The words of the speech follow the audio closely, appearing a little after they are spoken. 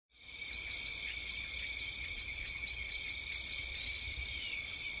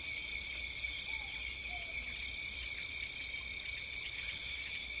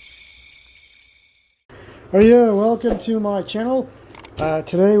Oh yeah, welcome to my channel.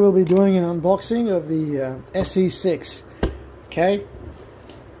 Today we'll be doing an unboxing of the ESEE 6. Okay.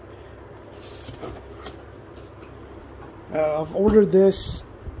 I've ordered this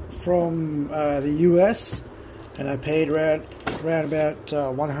from the US and I paid around about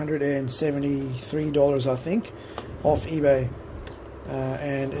 $173 I think off eBay,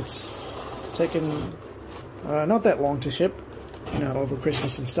 and it's taken not that long to ship, you know, over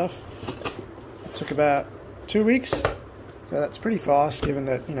Christmas and stuff. It took about 2 weeks, so that's pretty fast given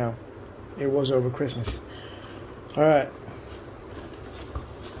that, you know, it was over Christmas. Alright.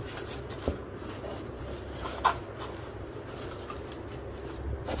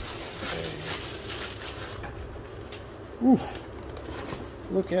 Oof.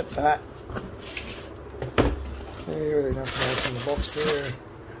 Look at that. Okay, really nice in the box there.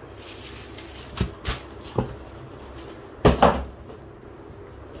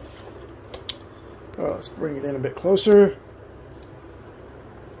 Oh, let's bring it in a bit closer.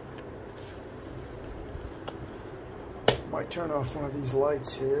 Might turn off one of these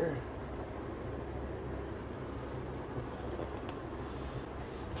lights here.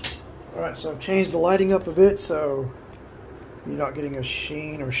 Alright, so I've changed the lighting up a bit so you're not getting a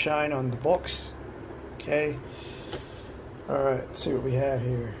sheen or shine on the box. Okay. Alright, let's see what we have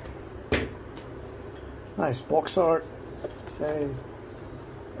here. Nice box art. Okay.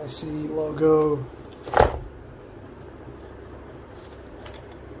 ESEE logo.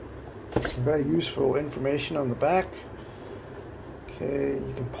 Some very useful information on the back. Okay,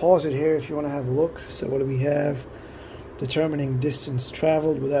 you can pause it here if you want to have a look. So what do we have? Determining distance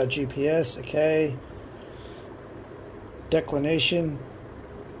traveled without GPS. Okay. Declination.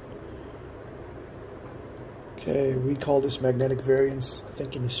 Okay, we call this magnetic variance, I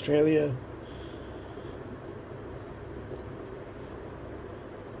think, in Australia.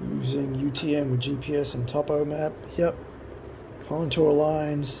 Using UTM with GPS and topo map. Yep. Contour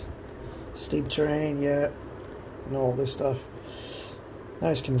lines. Steep terrain, yeah. And all this stuff.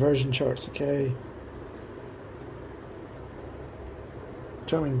 Nice conversion charts, okay.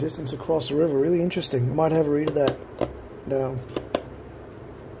 Determining distance across the river, really interesting. I might have a read of that. Now,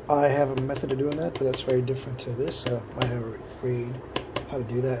 I have a method of doing that, but that's very different to this, so I might have a read how to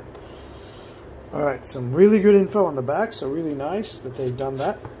do that. Alright, some really good info on the back, so really nice that they've done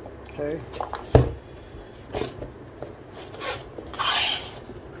that. Okay.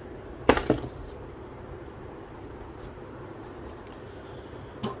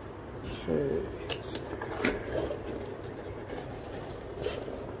 Okay.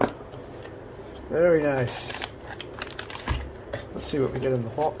 Very nice. Let's see what we get in the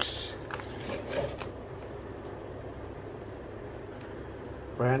box.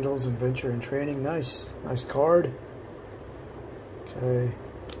 Handles, Adventure and Training. Nice. Nice card. Okay.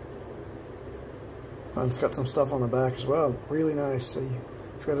 And it's got some stuff on the back as well. Really nice. So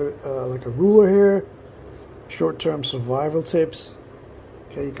you've got like a ruler here. Short-term survival tips.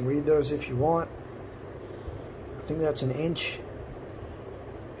 Okay, you can read those if you want. I think that's an inch.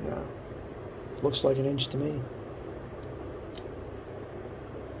 Yeah. Looks like an inch to me.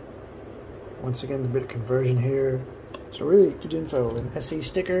 Once again, a bit of conversion here. So really good info. An ESEE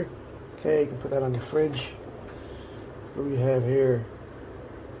sticker. Okay, you can put that on your fridge. What do we have here?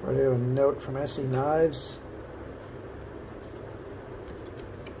 Right here, a note from ESEE Knives.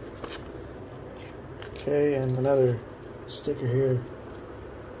 Okay, and another sticker here. You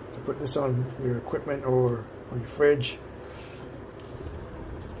can put this on your equipment or on your fridge.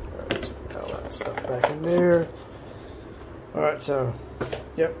 Alright, let's put all that stuff back in there. Alright, so,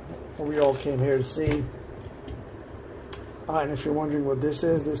 yep, what we all came here to see. And if you're wondering what this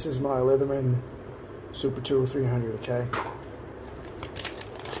is my Leatherman Super Tool 300, okay?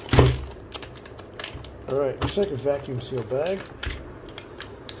 Alright, looks like a vacuum seal bag.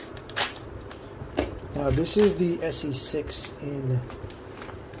 Now this is the ESEE 6 in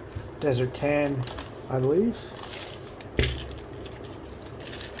Desert Tan, I believe.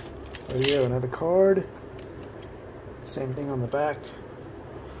 There you go, another card. Same thing on the back.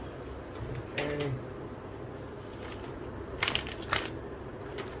 Okay.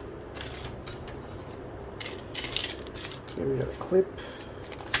 Okay, we got a clip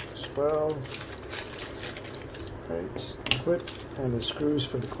as well. Right, clip and the screws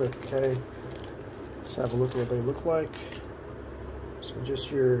for the clip. Okay, let's have a look at what they look like. So just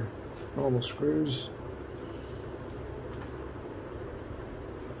your normal screws.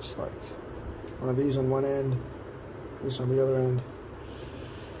 Just like one of these on one end, this on the other end.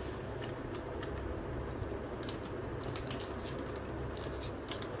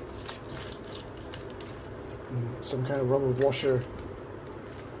 And some kind of rubber washer.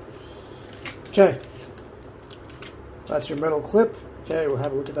 Okay, That's your metal clip. Okay, we'll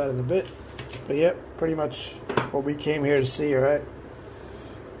have a look at that in a bit. But yep, pretty much what we came here to see, alright?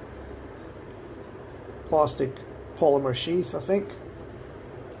 Plastic polymer sheath, I think.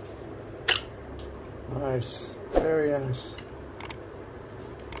 Nice, very nice.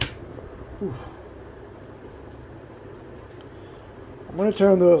 Oof. I'm going to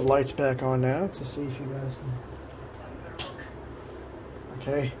turn those lights back on now to see if you guys can have a better look.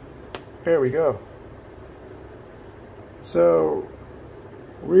 Okay, here we go. So,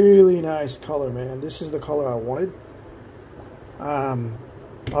 really nice color, man. This is the color I wanted.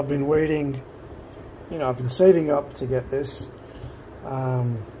 I've been waiting, you know, I've been saving up to get this.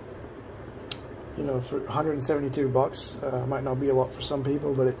 You know, for 172 bucks. Might not be a lot for some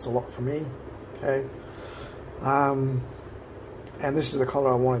people, but it's a lot for me. Okay. And this is the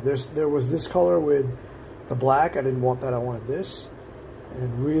color I wanted. There was this color with the black. I didn't want that. I wanted this.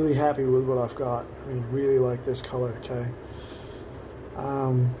 And really happy with what I've got. I mean, really like this color. Okay.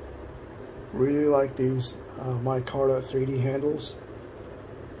 Really like these Micarta 3D handles.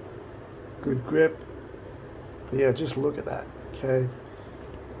 Good grip. But yeah, just look at that. Okay.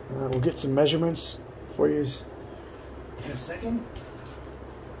 We'll get some measurements for you in a second.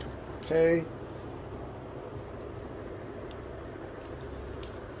 Okay.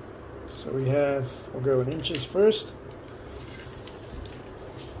 So we'll go in inches first.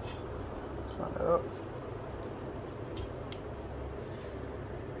 Line that up.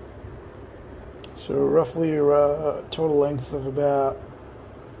 So roughly a total length of about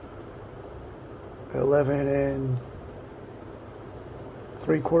 11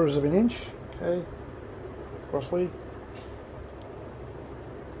 3/4 of an inch, okay, roughly.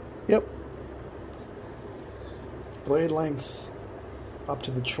 Yep. Blade length up to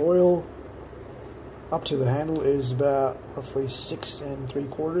the choil, up to the handle is about roughly 6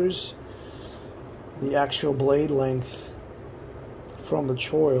 3/4. The actual blade length from the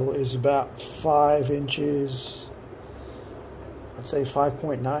choil is about 5 inches. I'd say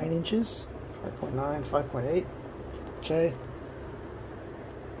 5.9 inches, 5.9, 5.8. Okay.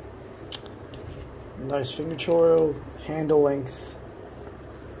 Nice finger choil. Handle length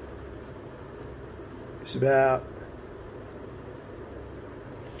is about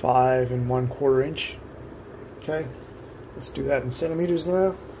 5 1/4 inch. Okay, let's do that in centimeters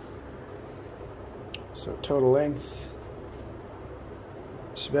now. So total length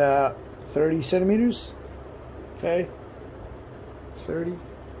is about 30 centimeters. Okay, 30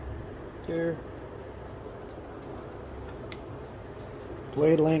 there.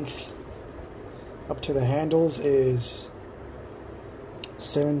 Blade length up to the handles is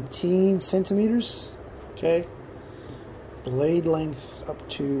 17 centimeters. Okay. Blade length up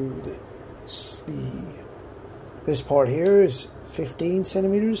to this part here is 15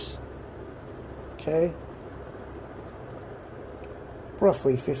 centimeters. Okay.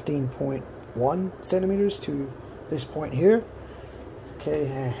 Roughly 15.1 centimeters to this point here. Okay.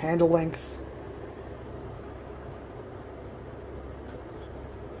 Handle length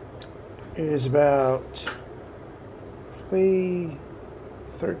is about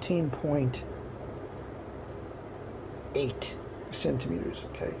 13.8 centimeters.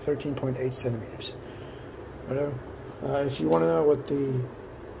 Okay, 13.8 centimeters. Right. If you want to know what the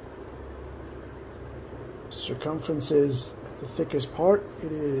circumference is at the thickest part,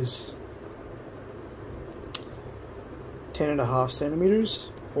 it is 10.5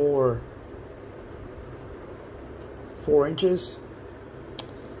 centimeters or 4 inches.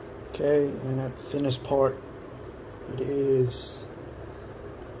 Okay, and at the thinnest part, it is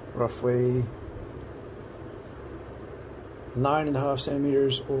roughly 9.5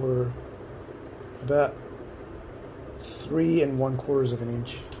 centimeters or about 3 1/4 of an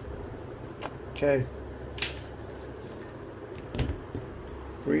inch. Okay.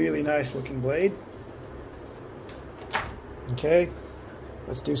 Really nice looking blade. Okay.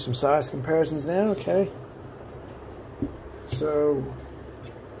 Let's do some size comparisons now. Okay. So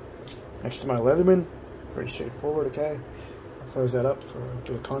next to my Leatherman, pretty straightforward. Okay. I'll close that up for a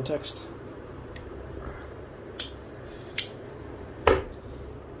bit of context.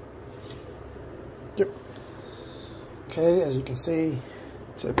 Yep. Okay, as you can see,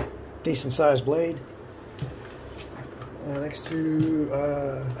 it's a decent sized blade. Next to,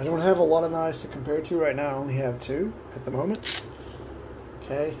 I don't have a lot of knives to compare to right now. I only have 2 at the moment.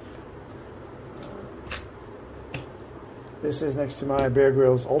 Okay. This is next to my Bear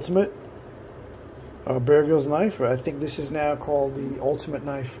Grylls Ultimate. Bear Grylls knife. I think this is now called the Ultimate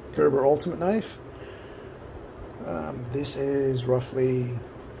Knife, Gerber Ultimate Knife. This is roughly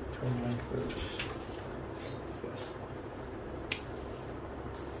total length of, what's this?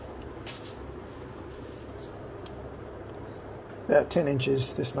 about 10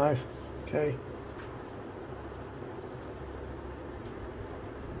 inches, this knife, okay?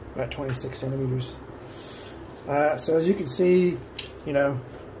 About 26 centimeters. So as you can see, you know,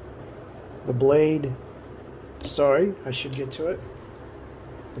 the blade, sorry, I should get to it.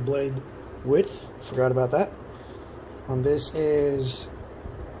 The blade width, forgot about that. On this is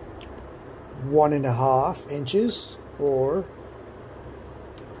 1.5 inches or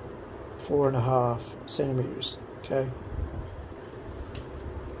 4.5 centimeters, okay?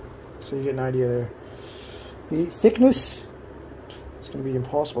 So you get an idea there. The thickness, it's going to be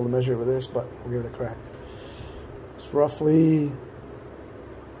impossible to measure with this, but I'll give it a crack. It's roughly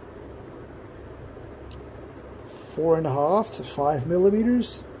 4.5 to 5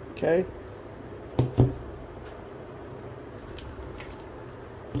 millimeters, okay?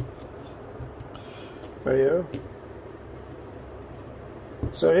 There you go.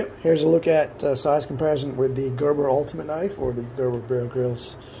 So yep, here's a look at size comparison with the Gerber Ultimate Knife or the Gerber Bear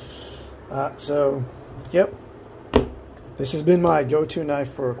Grylls. So yep, this has been my go-to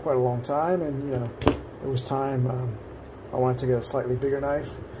knife for quite a long time, and you know, it was time I wanted to get a slightly bigger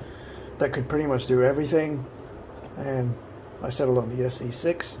knife that could pretty much do everything, and I settled on the ESEE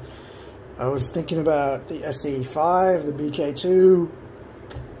 6. I was thinking about the ESEE 5, the BK2,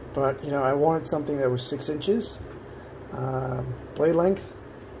 but you know, I wanted something that was 6 inches blade length,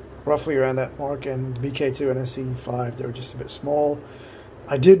 roughly around that mark, and the BK2 and ESEE 5, they were just a bit small.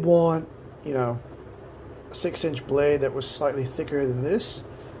 I did want, you know, a 6-inch blade that was slightly thicker than this.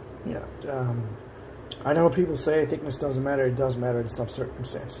 You know, I know people say thickness doesn't matter. It does matter in some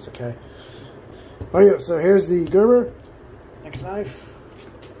circumstances, okay? Anyway, so here's the Gerber. Next knife.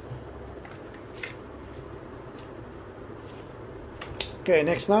 Okay,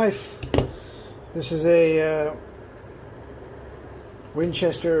 next knife. This is a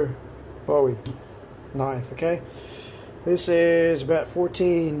Winchester Bowie knife, okay? This is about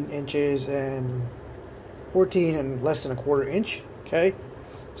 14 inches and 14 and less than a quarter inch, okay?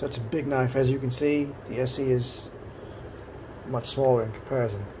 So it's a big knife. As you can see, the ESEE is much smaller in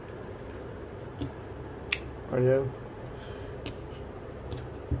comparison. Rightio.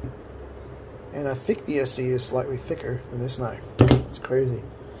 And I think the ESEE is slightly thicker than this knife. It's crazy.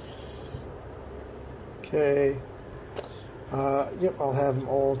 Okay. Yep, I'll have them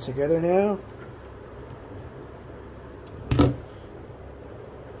all together now.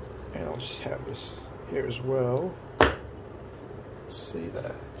 And I'll just have this here as well. Let's see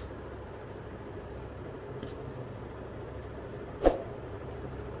that.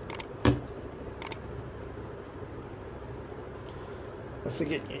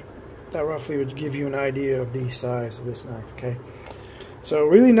 That roughly would give you an idea of the size of this knife, okay? So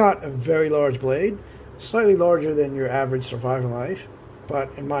really not a very large blade, slightly larger than your average survival knife, but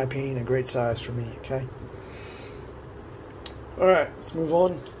in my opinion a great size for me, okay? Alright, let's move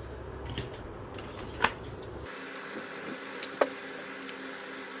on.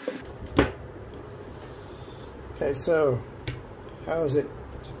 Okay, so how is it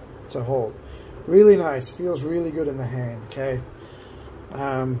to hold? Really nice, feels really good in the hand, okay?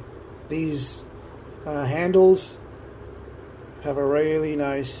 These handles have a really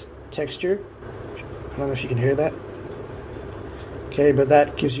nice texture. I don't know if you can hear that. Okay, but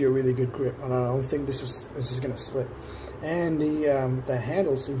that gives you a really good grip. I don't think this is gonna slip. And the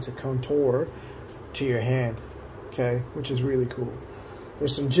handles seem to contour to your hand, okay, which is really cool.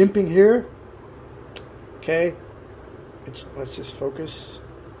 There's some jimping here, okay. Let's just focus.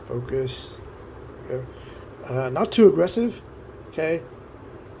 Not too aggressive, okay.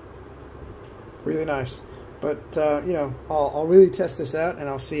 Really nice, but you know, I'll really test this out and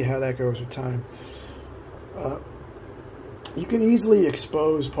I'll see how that goes with time. You can easily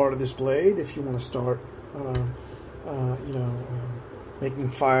expose part of this blade if you want to start, you know,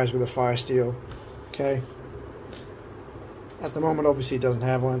 making fires with a fire steel. Okay. At the moment, obviously, it doesn't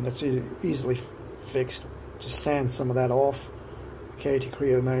have one. That's easily fixed. Just sand some of that off, okay, to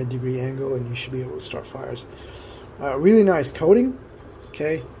create a 90-degree angle, and you should be able to start fires. Really nice coating.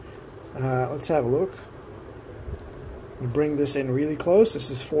 Okay. Let's have a look. We bring this in really close. This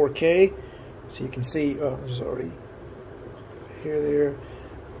is 4K, so you can see. Oh, there's already here, there.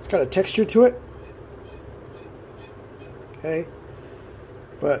 It's got a texture to it. Okay,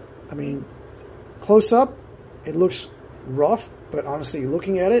 but I mean, close up, it looks rough, but honestly,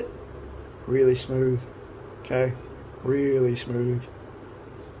 looking at it, really smooth. Okay, really smooth,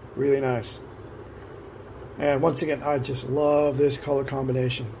 really nice. And once again, I just love this color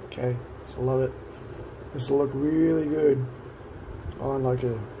combination. Okay, just love it. This will look really good on like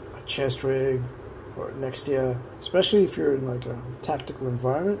a chest rig or next to you, especially if you're in like a tactical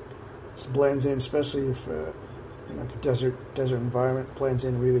environment. This blends in, especially if like a desert environment, blends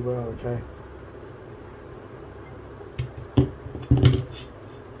in really well. Okay.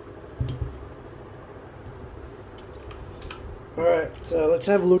 Alright, so let's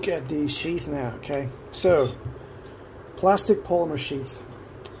have a look at the sheath now, okay? So, plastic polymer sheath.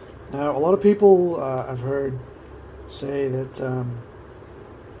 Now, a lot of people I've heard say that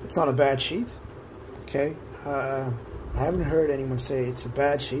it's not a bad sheath, okay? I haven't heard anyone say it's a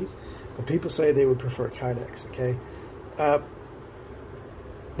bad sheath, but people say they would prefer Kydex, okay?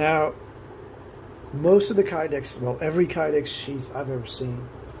 Now, most of the Kydex, well, every Kydex sheath I've ever seen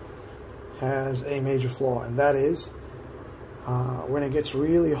has a major flaw, and that is when it gets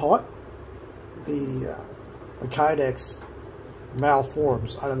really hot, the Kydex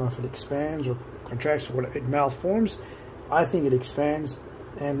malforms. I don't know if it expands or contracts or what. It malforms. I think it expands,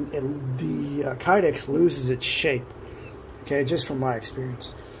 and the Kydex loses its shape. Okay, just from my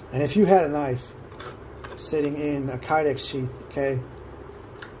experience. And if you had a knife sitting in a Kydex sheath, okay,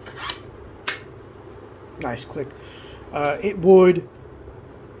 nice click, it would.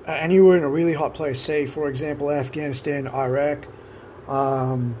 And you were in a really hot place, say for example Afghanistan, Iraq,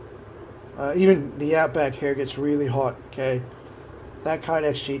 even the outback here gets really hot. Okay, that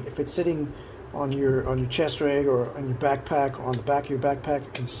Kydex sheet, if it's sitting on your chest rag or on your backpack or on the back of your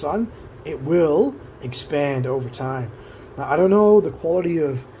backpack in the sun, it will expand over time. Now I don't know the quality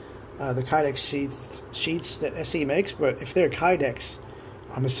of the Kydex sheets that ESEE makes, but if they're Kydex,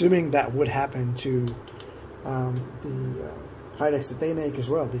 I'm assuming that would happen to the Kydex that they make as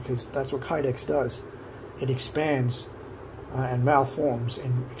well, because that's what Kydex does. It expands and malforms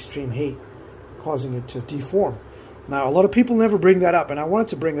in extreme heat, causing it to deform. Now, a lot of people never bring that up, and I wanted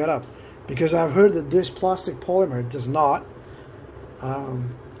to bring that up because I've heard that this plastic polymer does not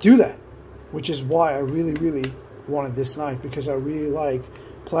do that, which is why I really wanted this knife, because I really like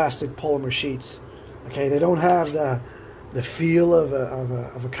plastic polymer sheets. Okay, they don't have the feel of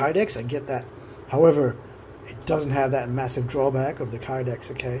a Kydex. I get that. However, it doesn't have that massive drawback of the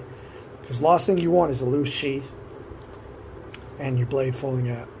Kydex, okay? Because last thing you want is a loose sheath and your blade falling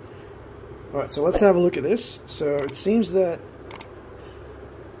out. Alright, so let's have a look at this. So it seems that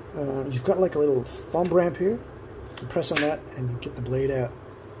you've got like a little thumb ramp here. You press on that and you get the blade out.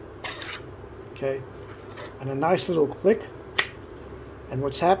 Okay? And a nice little click. And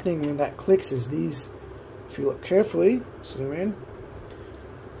what's happening when that clicks is these, if you look carefully, zoom in,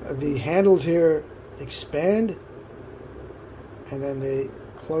 the handles here expand and then they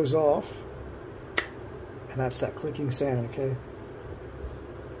close off, and that's that clicking sound. Okay,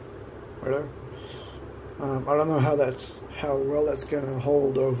 whatever. I don't know how well that's going to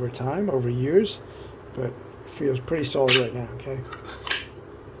hold over time, over years, but it feels pretty solid right now. Okay,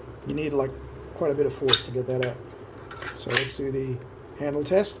 you need like quite a bit of force to get that out. So let's do the handle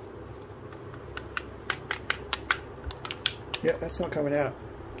test. Yeah, that's not coming out.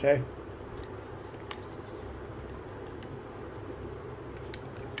 Okay.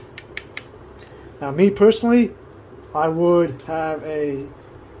 Now, me personally, I would have a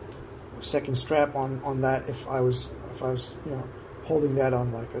second strap on that if I was holding that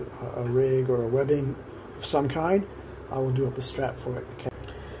on like a rig or a webbing of some kind. I will do up a strap for it. Okay.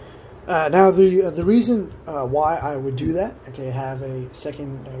 Now the reason why I would do that, okay, have a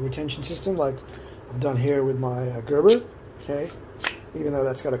second retention system like I've done here with my Gerber, okay, even though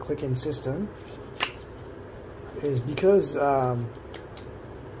that's got a click-in system, is because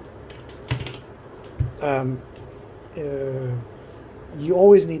you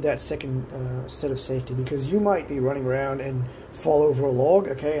always need that second set of safety, because you might be running around and fall over a log,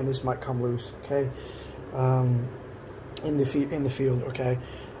 okay, and this might come loose, okay, in the field, okay.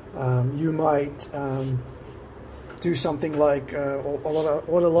 You might do something like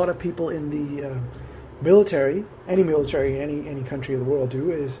what a lot of people in the military, any country of the world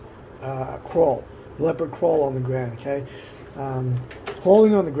do, is crawl, leopard crawl on the ground, okay.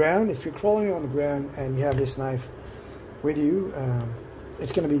 Crawling on the ground, if you're crawling on the ground and you have this knife with you,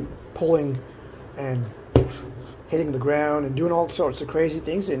 it's going to be pulling and hitting the ground and doing all sorts of crazy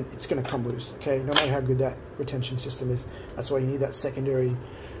things, and it's going to come loose, okay, no matter how good that retention system is. That's why you need that secondary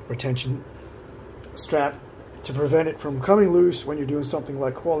retention strap to prevent it from coming loose when you're doing something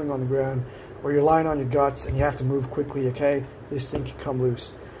like crawling on the ground, or you're lying on your guts and you have to move quickly, okay. This thing can come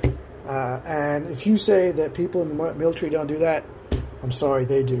loose. And if you say that people in the military don't do that, I'm sorry,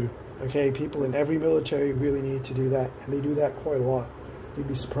 they do. Okay, people in every military really need to do that, and they do that quite a lot. You'd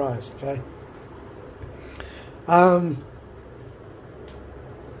be surprised, okay?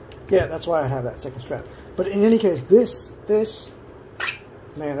 Yeah, that's why I have that second strap. But in any case, this,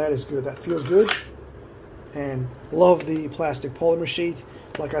 man, that is good. That feels good. And love the plastic polymer sheath.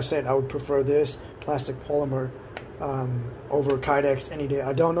 Like I said, I would prefer this plastic polymer over Kydex any day.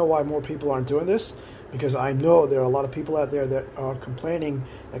 I don't know why more people aren't doing this, because I know there are a lot of people out there that are complaining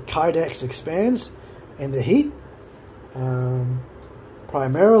that Kydex expands in the heat.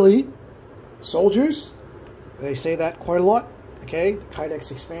 Primarily soldiers, they say that quite a lot. Okay,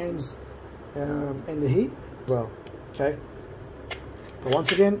 Kydex expands in the heat. Well, okay, but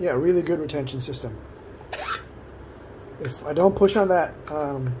once again, yeah, really good retention system. If I don't push on that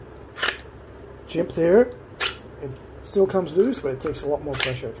jimp there, it still comes loose, but it takes a lot more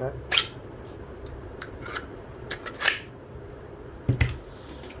pressure. Okay.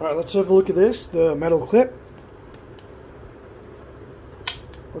 All right, let's have a look at this. The metal clip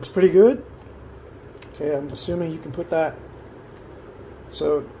looks pretty good. Okay, I'm assuming you can put that.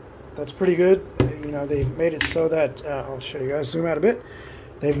 So that's pretty good. You know, they've made it so that I'll show you guys. Zoom out a bit.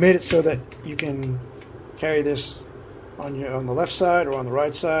 They've made it so that you can carry this on the left side or on the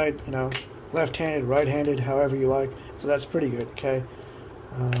right side. You know, left-handed, right-handed, however you like. So that's pretty good. Okay.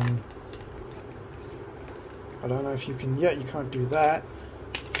 I don't know if you can. Yeah, you can't do that.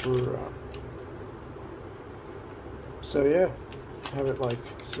 So yeah, have it like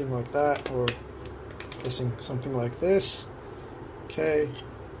sitting like that, or guessing something like this. Okay,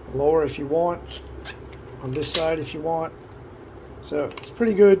 lower if you want, on this side if you want. So it's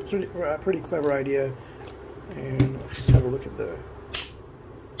pretty good, pretty clever idea. And let's have a look at the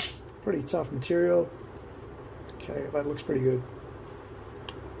pretty tough material. Okay, that looks pretty good.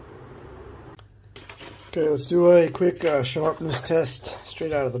 Okay, let's do a quick sharpness test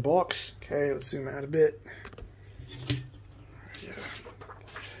straight out of the box. Okay, let's zoom out a bit.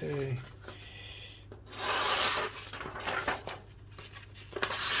 Okay.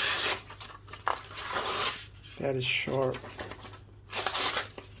 That is sharp.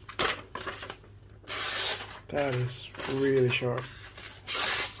 That is really sharp.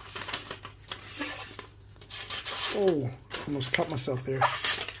 Oh, almost cut myself there.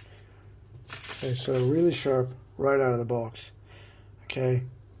 Okay, so really sharp right out of the box. Okay.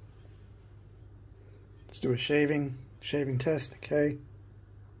 Let's do a shaving test, okay?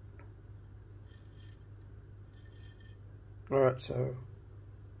 Alright, so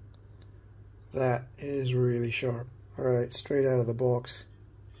that is really sharp. Alright, straight out of the box.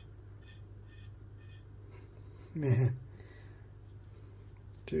 Man.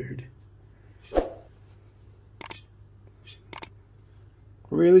 Dude.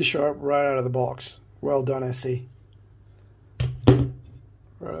 Really sharp right out of the box. Well done, ESEE.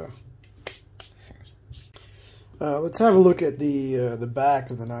 Let's have a look at the back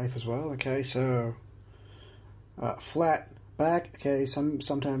of the knife as well. Okay, so flat back. Okay,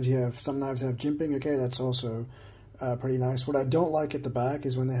 sometimes you have some knives have jimping. Okay, that's also pretty nice. What I don't like at the back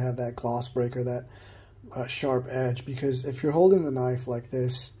is when they have that gloss breaker, that sharp edge, because if you're holding the knife like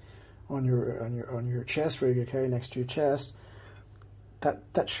this on your chest rig, okay, next to your chest,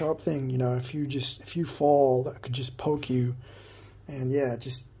 that sharp thing, you know, if you fall, that could just poke you. And yeah,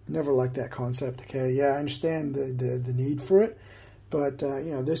 just never liked that concept. Okay, yeah, I understand the need for it, but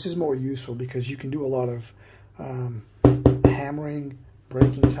you know, this is more useful because you can do a lot of hammering,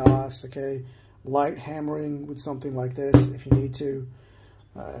 breaking tasks. Okay, light hammering with something like this if you need to.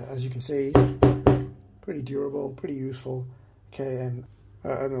 As you can see, pretty durable, pretty useful. Okay, and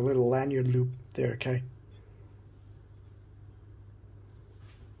a little lanyard loop there. Okay.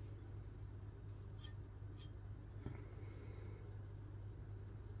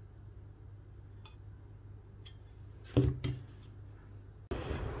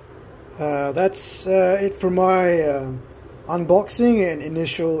 That's it for my unboxing and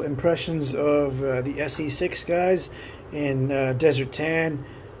initial impressions of the ESEE 6, guys, in Desert Tan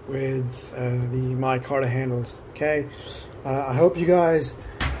with the Micarta handles. Okay, I hope you guys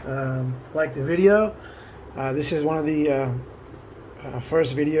liked the video. This is one of the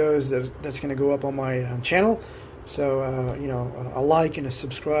first videos that's going to go up on my channel, so you know, a like and a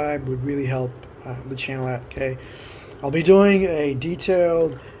subscribe would really help the channel out. Okay, I'll be doing a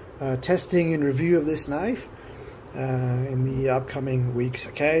detailed testing and review of this knife in the upcoming weeks,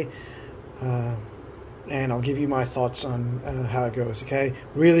 okay? And I'll give you my thoughts on how it goes, okay?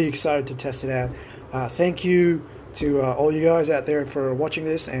 Really excited to test it out. Thank you to all you guys out there for watching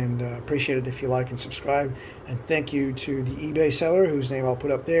this, and appreciate it if you like and subscribe. And thank you to the eBay seller, whose name I'll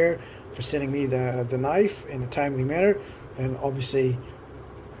put up there, for sending me the knife in a timely manner. And obviously,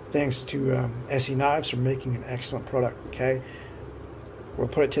 thanks to ESEE Knives for making an excellent product, okay? We'll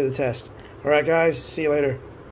put it to the test. Alright guys, see you later.